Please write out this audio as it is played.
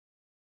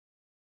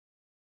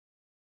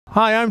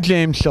Hi, I'm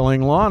James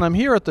Shillinglaw, and I'm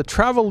here at the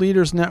Travel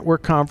Leaders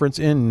Network Conference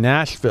in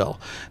Nashville.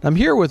 I'm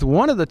here with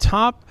one of the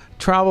top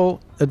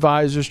travel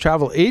advisors,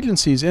 travel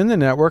agencies in the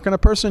network, and a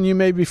person you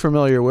may be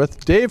familiar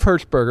with, Dave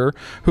Hershberger,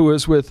 who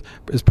is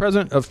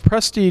president of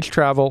Prestige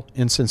Travel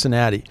in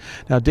Cincinnati.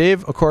 Now,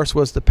 Dave, of course,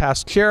 was the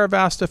past chair of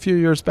ASTA a few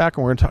years back,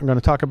 and we're going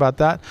to talk about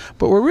that.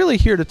 But we're really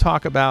here to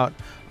talk about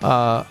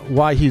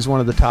why he's one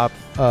of the top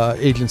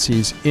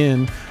agencies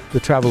in the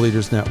Travel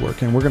Leaders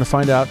Network. And we're going to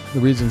find out the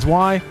reasons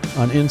why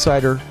on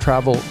Insider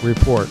Travel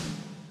Report.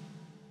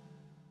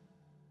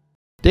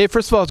 Dave,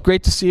 first of all, it's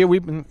great to see you.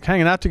 We've been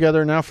hanging out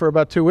together now for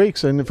about 2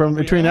 weeks, and from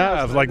between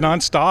that, like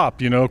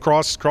nonstop,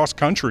 cross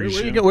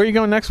countries. Where are you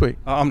going next week?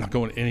 I'm not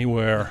going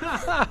anywhere.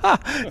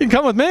 You can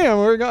come with me.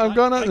 I'm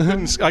going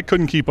on. I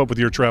couldn't keep up with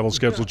your travel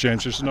schedule,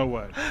 James. There's no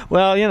way.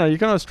 Well, you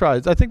can always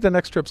try. I think the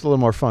next trip's a little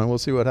more fun. We'll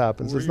see what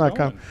happens. Where are you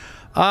going?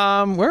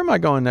 Where am I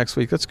going next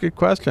week? That's a good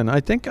question. I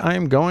think I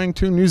am going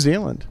to New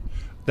Zealand.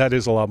 That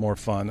is a lot more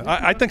fun.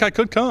 I think I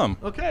could come.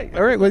 Okay.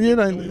 All right. Well,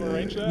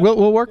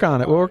 we'll work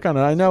on it. We'll work on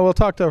it. I know we'll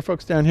talk to our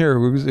folks down here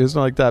who's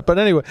like that. But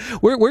anyway,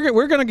 we're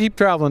going to keep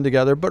traveling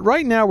together. But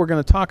right now we're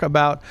going to talk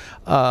about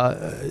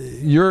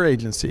your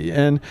agency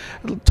and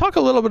talk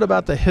a little bit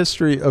about the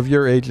history of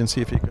your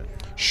agency, if you could.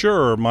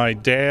 Sure. My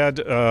dad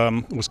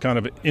was kind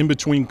of in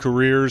between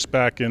careers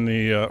back in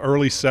the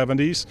early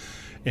 70s.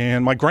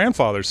 And my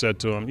grandfather said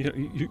to him,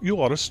 you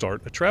ought to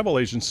start a travel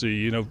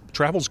agency.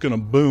 Travel's going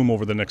to boom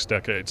over the next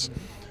decades.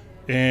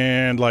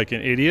 And like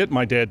an idiot,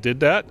 my dad did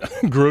that,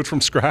 grew it from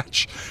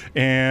scratch.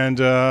 And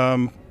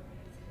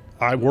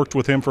I worked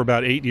with him for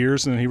about 8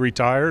 years, and then he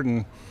retired.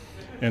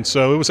 And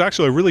so it was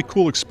actually a really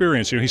cool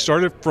experience. He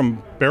started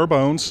from bare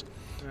bones,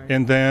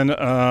 and then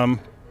I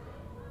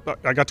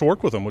got to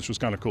work with him, which was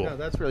kind of cool. Yeah,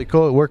 that's really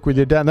cool. It worked with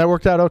your dad, and that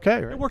worked out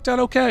okay, right? It worked out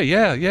okay,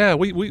 yeah.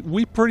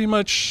 We pretty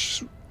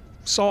much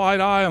saw eye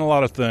to eye on a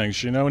lot of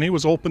things, and he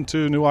was open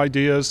to new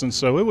ideas, and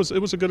so it was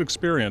a good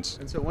experience.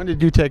 And so when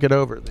did you take it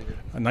over?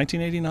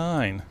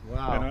 1989.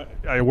 Wow.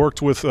 And I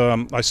worked with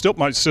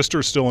my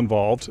sister's still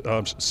involved,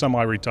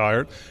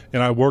 semi-retired,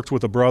 and I worked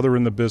with a brother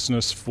in the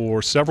business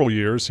for several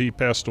years. He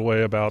passed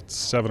away about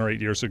 7 or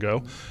 8 years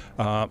ago,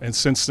 and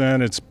since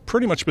then it's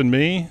pretty much been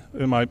me.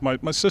 And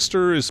my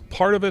sister is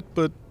part of it,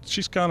 but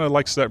she's kind of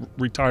likes that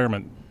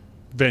retirement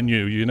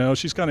venue,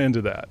 she's kind of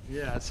into that.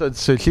 Yeah, so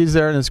she's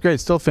there, and it's great.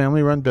 Still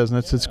family-run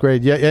business. Yeah. It's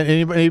great. Yeah.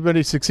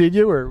 Anybody succeed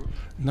you or?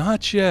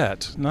 Not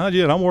yet.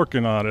 I'm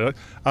working on it.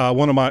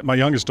 One of my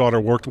youngest daughter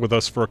worked with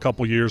us for a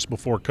couple years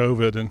before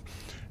COVID,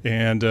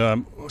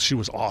 and she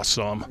was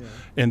awesome. Yeah.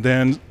 And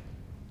then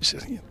she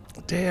said,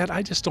 "Dad,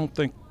 I just don't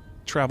think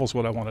travel's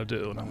what I want to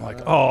do." And I'm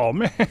like, oh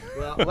man.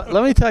 Well,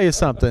 let me tell you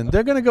something.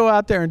 They're going to go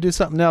out there and do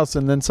something else,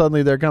 and then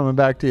suddenly they're coming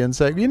back to you and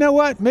saying, you know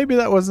what, maybe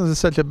that wasn't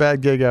such a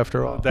bad gig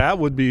after all. That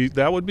would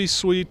be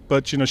sweet,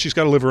 but she's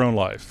got to live her own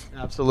life.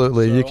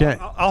 Absolutely. So you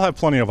can't. I'll have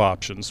plenty of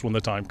options when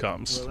the time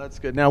comes. Well, that's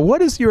good. Now, what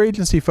does your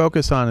agency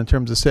focus on in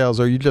terms of sales?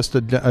 Are you just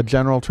a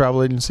general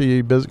travel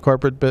agency,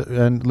 corporate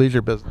and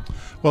leisure business?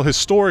 Well,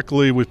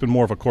 historically, we've been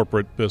more of a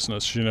corporate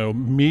business,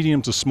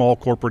 medium to small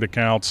corporate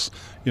accounts,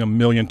 $1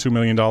 million, $2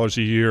 million a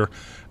year.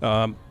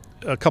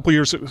 A couple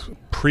years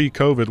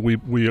pre-COVID,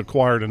 we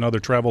acquired another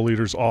Travel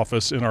Leaders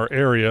office in our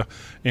area,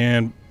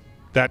 and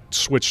that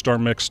switched our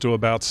mix to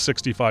about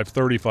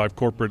 65-35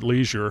 corporate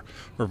leisure,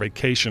 or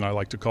vacation, I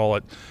like to call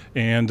it.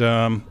 And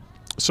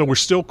so we're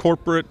still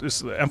corporate is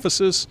the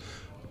emphasis,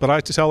 but I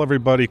have to tell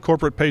everybody,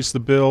 corporate pays the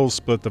bills,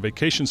 but the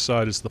vacation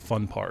side is the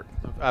fun part.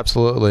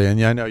 Absolutely,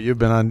 and I know you've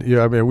been on.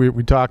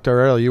 We talked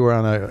earlier. You were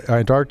on an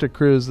Antarctic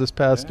cruise this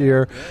past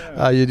year.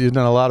 Yeah. You've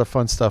done a lot of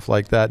fun stuff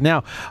like that.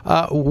 Now,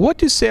 what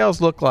do sales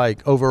look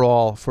like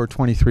overall for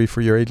 23 for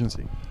your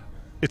agency?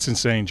 It's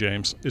insane,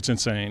 James. It's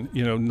insane.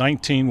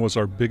 19 was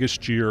our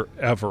biggest year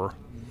ever,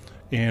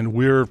 and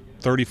we're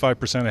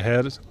 35%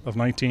 ahead of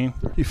 19.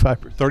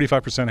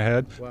 35%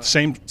 ahead. Wow.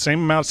 Same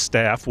amount of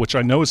staff, which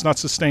I know is not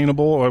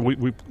sustainable.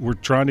 We're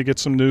trying to get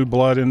some new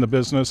blood in the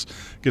business,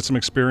 get some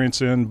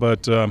experience in,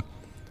 but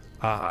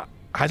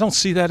I don't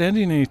see that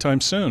ending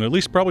anytime soon. At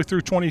least probably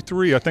through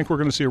 23. I think we're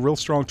going to see a real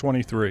strong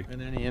 23.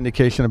 And any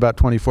indication about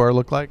 24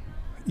 look like?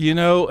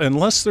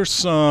 Unless there's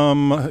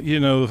some,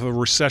 if a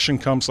recession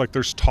comes like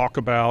there's talk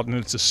about, and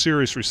it's a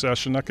serious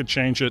recession, that could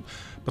change it.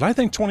 But I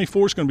think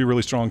 24 is going to be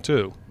really strong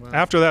too. Wow.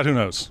 After that, who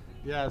knows?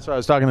 Yeah, so I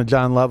was talking to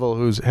John Lovell,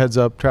 who heads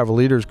up Travel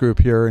Leaders Group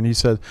here, and he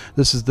said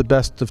this is the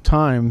best of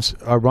times,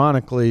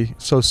 ironically,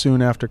 so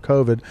soon after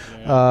COVID,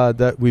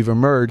 that we've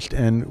emerged,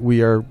 and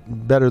we are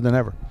better than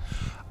ever.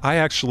 I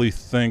actually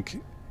think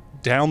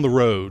down the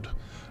road,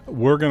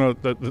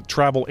 the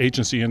travel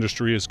agency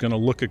industry is going to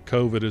look at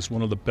COVID as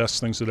one of the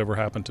best things that ever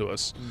happened to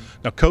us.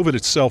 Now, COVID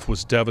itself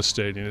was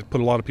devastating. It put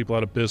a lot of people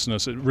out of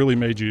business. It really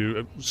made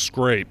you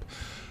scrape.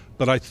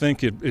 But I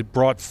think it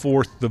brought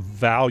forth the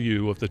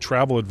value of the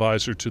travel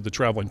advisor to the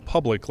traveling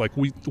public. Like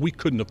we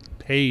couldn't have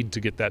paid to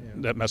get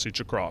that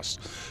message across.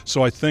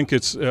 So I think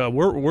it's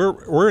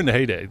we're in the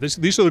heyday.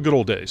 These are the good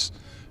old days.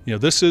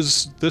 This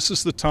is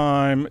the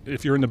time.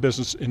 If you're in the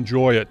business,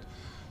 enjoy it,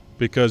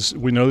 because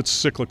we know it's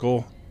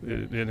cyclical.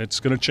 and it's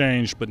going to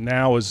change, but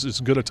now is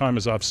as good a time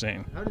as I've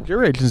seen. How did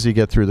your agency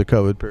get through the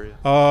COVID period?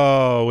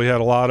 Oh, we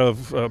had a lot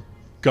of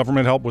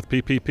government help with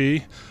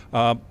PPP.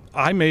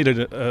 I made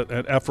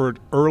an effort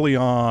early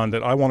on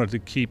that I wanted to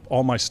keep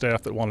all my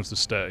staff that wanted to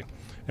stay.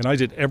 And I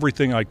did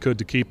everything I could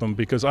to keep them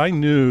because I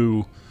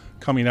knew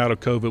coming out of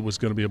COVID was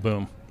going to be a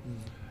boom.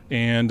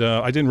 And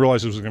I didn't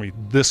realize it was going to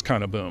be this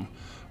kind of boom.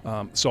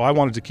 So I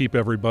wanted to keep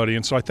everybody.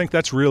 And so I think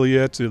that's really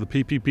it. The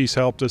PPPs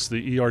helped us.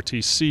 The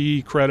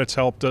ERTC credits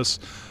helped us.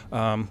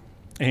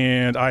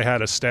 And I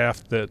had a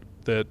staff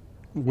that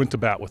went to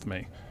bat with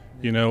me.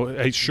 You know,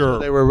 hey, sure. So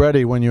they were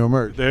ready when you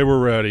emerged. They were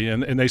ready.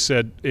 And they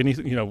said,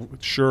 anything, you know,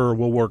 sure,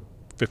 we'll work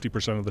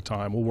 50% of the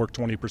time. We'll work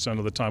 20%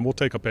 of the time. We'll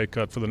take a pay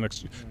cut for the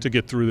next to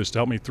get through this, to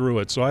help me through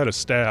it. So I had a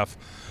staff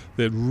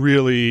that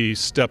really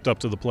stepped up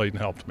to the plate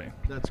and helped me.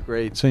 That's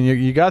great. So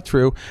you got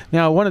through.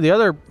 Now, one of the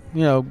other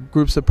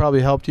groups that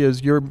probably helped you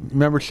is your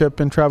membership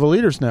in Travel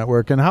Leaders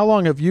Network. And how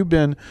long have you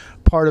been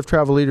part of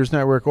Travel Leaders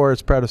Network or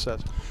its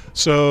predecessor?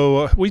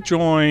 So we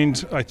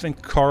joined, I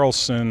think,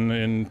 Carlson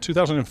in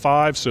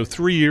 2005, so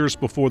 3 years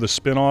before the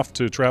spinoff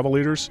to Travel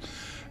Leaders.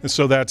 And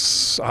so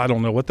that's, I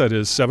don't know what that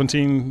is,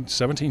 17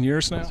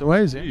 years now? That's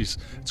amazing. Jeez,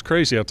 it's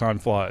crazy how time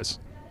flies.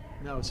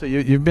 No, so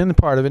you've been a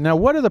part of it. Now,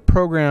 what are the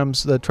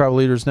programs that Travel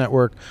Leaders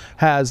Network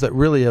has that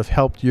really have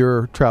helped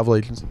your travel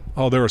agency?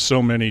 Oh, there are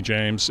so many,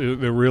 James.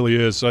 There really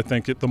is. I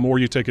think the more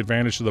you take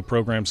advantage of the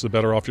programs, the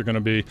better off you're going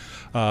to be.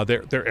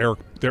 Their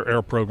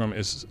air program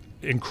is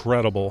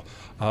incredible.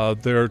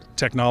 Their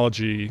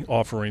technology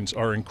offerings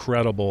are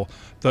incredible.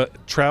 The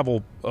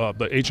travel,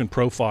 the agent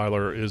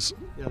profiler is...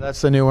 Yeah,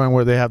 that's the new one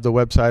where they have the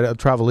website at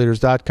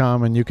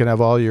travelleaders.com, and you can have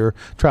all your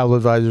travel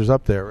advisors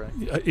up there,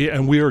 right?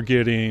 And we are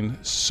getting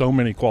so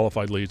many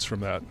qualified leads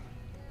from that.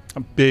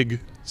 Big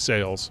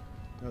sales.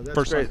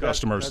 First-time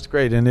customers. That's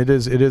great, and it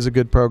is a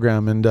good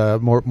program, and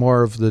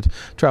more of the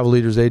Travel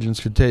Leaders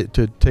agents should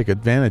take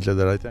advantage of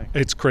that, I think.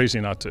 It's crazy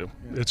not to.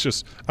 Yeah. It's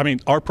just, I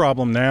mean, our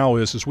problem now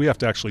is we have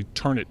to actually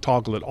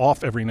toggle it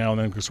off every now and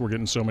then because we're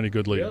getting so many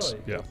good leads.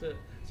 Really? Yeah.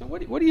 So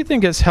what do you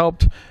think has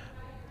helped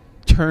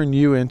turn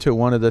you into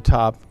one of the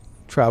top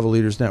Travel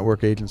Leaders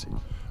Network agencies?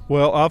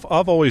 Well, I've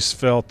always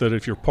felt that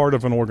if you're part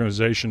of an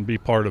organization, be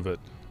part of it.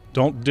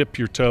 Don't dip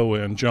your toe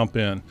in, jump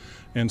in.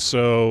 And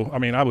so, I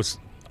mean, I was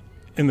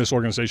in this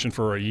organization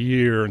for a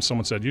year, and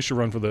someone said, you should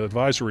run for the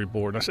advisory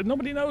board. And I said,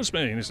 nobody knows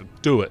me. And he said,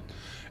 do it.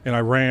 And I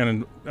ran,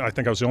 and I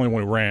think I was the only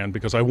one who ran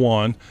because I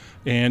won.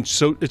 And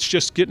so it's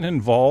just getting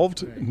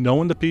involved,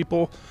 knowing the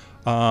people.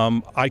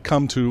 I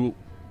come to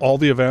all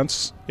the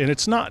events, and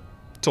it's not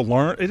to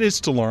learn. It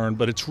is to learn,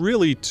 but it's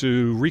really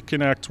to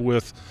reconnect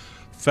with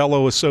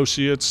fellow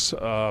associates,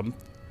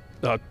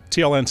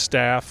 TLN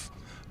staff,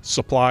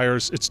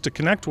 suppliers. It's to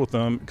connect with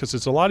them because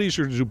it's a lot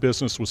easier to do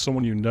business with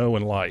someone you know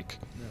and like.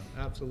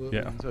 Absolutely.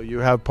 Yeah. So you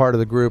have part of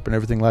the group and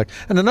everything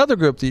and another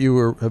group that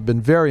you have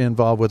been very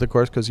involved with, of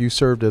course, because you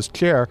served as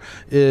chair,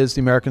 is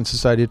the American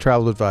Society of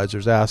Travel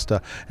Advisors, ASTA.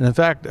 And in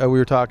fact, we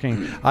were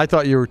talking, I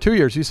thought you were 2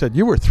 years. You said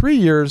you were 3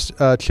 years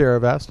chair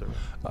of ASTA.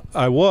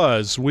 I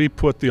was. We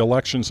put the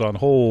elections on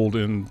hold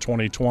in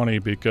 2020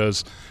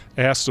 because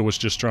ASTA was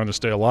just trying to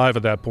stay alive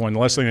at that point. The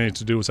last thing they needed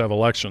to do was have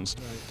elections.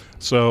 Right.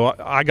 So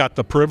I got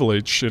the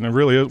privilege, and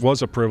it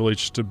was a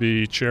privilege to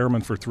be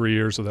chairman for 3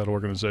 years of that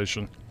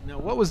organization. Now,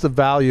 what was the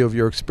value of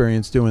your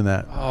experience doing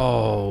that?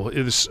 Oh,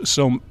 it is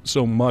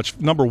so much.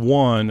 Number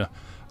one,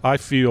 I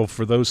feel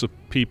for those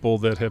people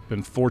that have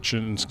been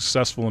fortunate and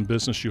successful in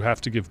business, you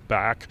have to give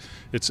back.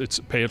 It's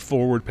pay it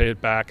forward, pay it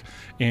back.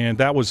 And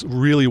that was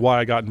really why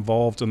I got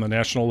involved in the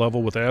national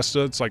level with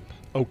ASTA. It's like,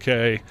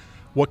 okay,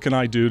 what can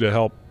I do to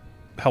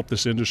help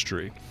this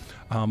industry?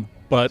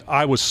 But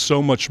I was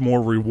so much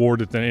more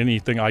rewarded than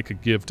anything I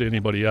could give to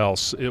anybody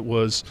else. It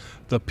was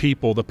the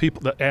people.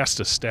 The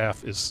ASTA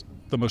staff is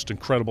the most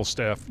incredible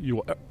staff you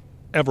will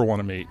ever want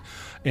to meet.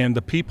 And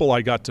the people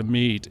I got to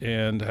meet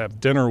and have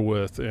dinner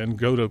with and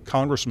go to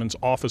congressmen's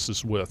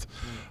offices with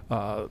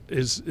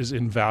is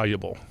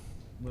invaluable.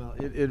 Well,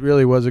 it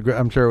really was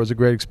I'm sure it was a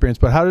great experience.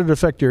 But how did it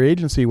affect your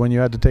agency when you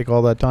had to take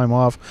all that time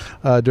off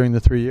during the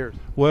 3 years?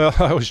 Well,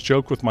 I always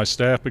joke with my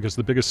staff because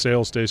the biggest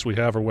sales days we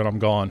have are when I'm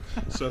gone.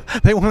 So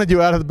they wanted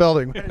you out of the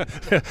building.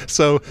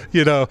 So,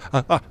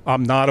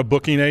 I'm not a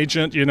booking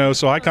agent,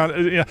 so I kind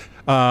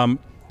of,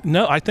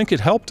 no, I think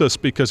it helped us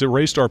because it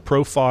raised our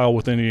profile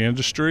within the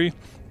industry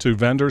to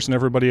vendors and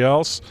everybody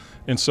else.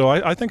 And so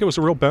I think it was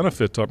a real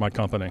benefit to my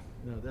company.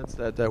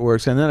 No, that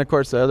works. And then, of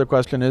course, the other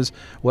question is,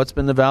 what's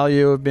been the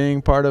value of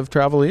being part of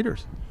Travel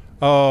Leaders?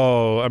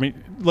 Oh, I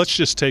mean, let's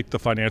just take the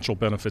financial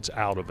benefits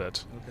out of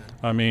it. Okay.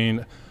 I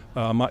mean,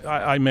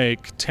 I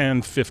make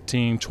 10,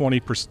 15,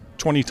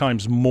 20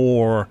 times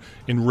more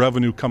in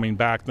revenue coming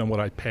back than what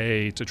I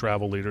pay to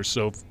Travel Leaders.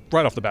 So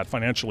right off the bat,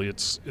 financially,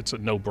 it's a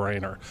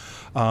no-brainer.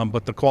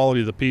 But the quality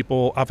of the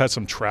people, I've had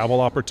some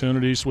travel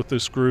opportunities with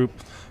this group.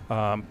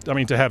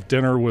 To have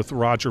dinner with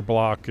Roger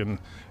Block and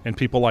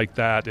people like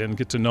that and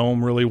get to know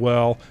them really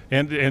well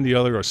and the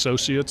other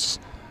associates,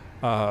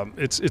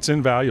 it's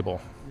invaluable.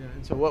 Yeah,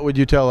 and so what would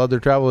you tell other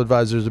travel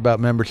advisors about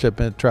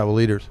membership in Travel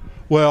Leaders?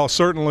 Well,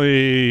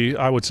 certainly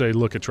I would say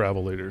look at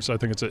Travel Leaders. I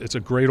think it's a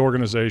great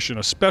organization,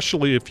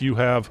 especially if you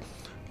have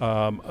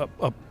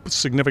a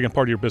significant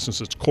part of your business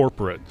that's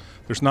corporate.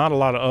 There's not a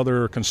lot of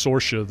other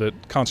consortia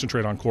that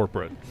concentrate on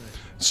corporate.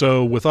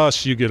 So with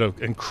us, you get an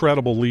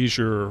incredible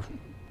leisure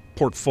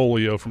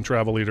portfolio from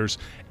Travel Leaders,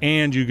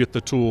 and you get the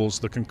tools,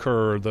 the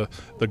Concur,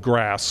 the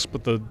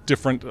Grasp, the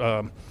different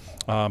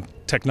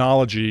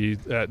technology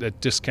at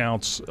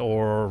discounts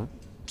or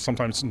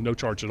sometimes no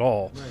charge at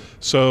all. Right.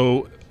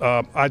 So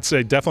I'd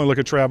say definitely look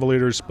at Travel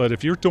Leaders. But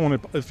if you're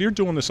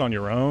doing this on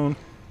your own,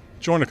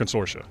 join a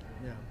consortia.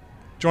 Yeah.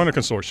 Join a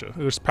consortia.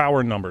 There's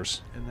power in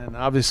numbers. And then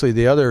obviously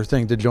the other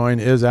thing to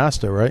join is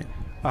ASTA, right?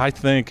 I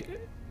think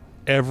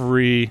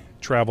every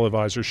travel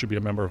advisor should be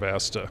a member of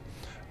ASTA.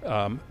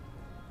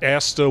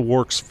 ASTA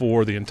works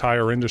for the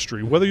entire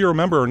industry, whether you're a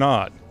member or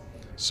not.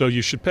 So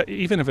you should pay,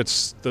 even if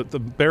it's the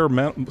bare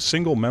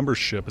single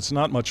membership, it's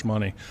not much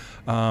money.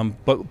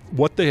 But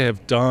what they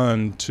have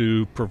done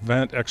to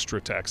prevent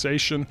extra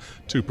taxation,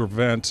 to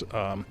prevent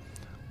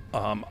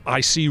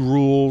IC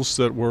rules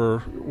that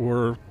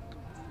were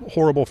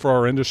horrible for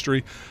our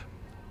industry,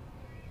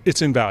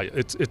 it's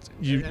invaluable.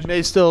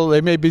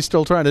 They may be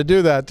still trying to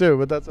do that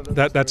too, but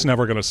that's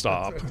never going to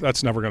stop.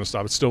 That's never going to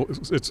stop.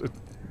 It's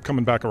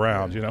coming back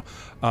around. You know,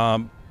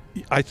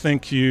 I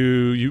think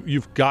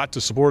you've got to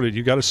support it.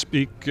 You got to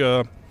speak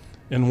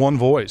in one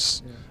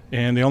voice,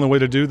 and the only way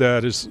to do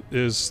that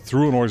is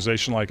through an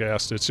organization like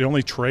ASTA. It's the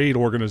only trade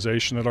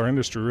organization that our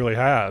industry really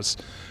has.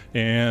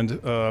 And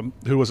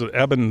who was it?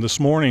 Eben this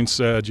morning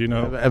said, you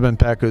know, Eben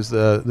Peck, who's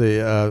the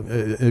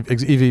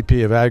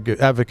EVP of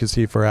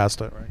advocacy for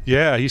ASTA. Right?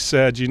 Yeah, he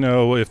said, you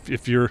know,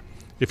 if you're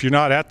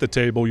not at the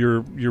table,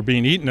 you're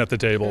being eaten at the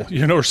table,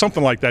 you know, or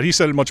something like that. He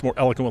said it much more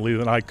eloquently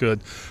than I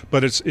could.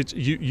 But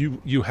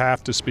you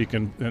have to speak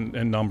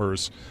in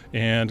numbers,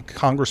 and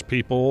Congress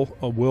people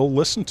will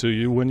listen to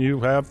you when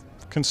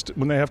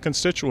they have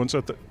constituents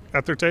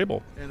at their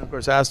table. And of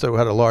course, ASTA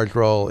had a large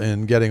role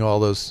in getting all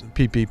those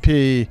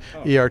PPP,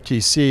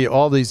 ERTC,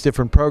 all these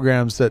different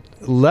programs that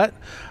let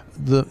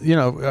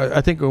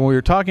I think when we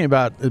were talking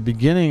about the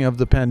beginning of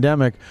the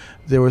pandemic,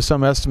 there was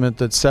some estimate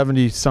that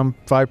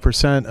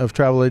 5% of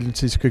travel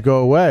agencies could go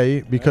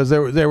away because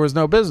there was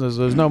no business,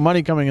 there was no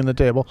money coming in the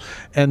table,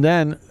 and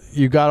then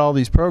you got all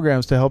these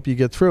programs to help you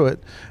get through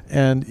it,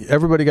 and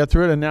everybody got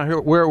through it, and now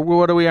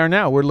what we are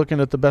now? We're looking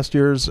at the best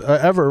years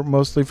ever,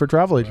 mostly for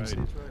travel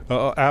agencies.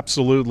 Right.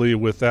 Absolutely.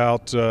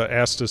 Without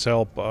ASTA's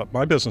help,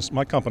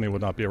 my company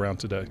would not be around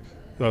today.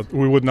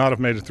 We would not have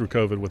made it through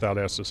COVID without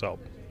ASTA's help.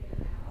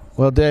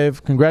 Well,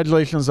 Dave,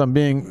 congratulations on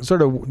being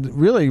sort of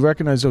really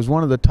recognized as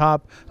one of the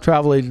top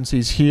travel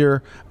agencies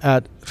here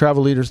at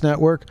Travel Leaders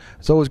Network.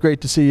 It's always great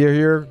to see you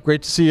here.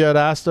 Great to see you at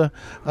ASTA.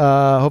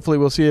 Hopefully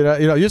we'll see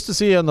you used to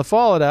see you in the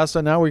fall at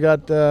ASTA. Now we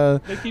got... they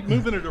keep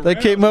moving it around. They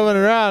keep moving it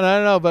around. I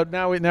don't know, but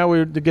now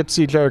we get to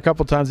see each other a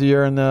couple times a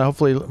year, and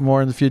hopefully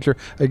more in the future.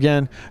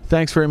 Again,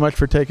 thanks very much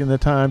for taking the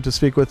time to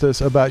speak with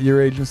us about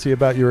your agency,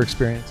 about your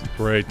experience.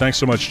 Great. Thanks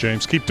so much,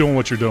 James. Keep doing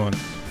what you're doing.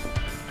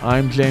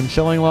 I'm James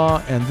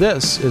Shillinglaw, and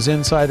this is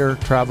Insider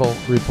Travel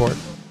Report.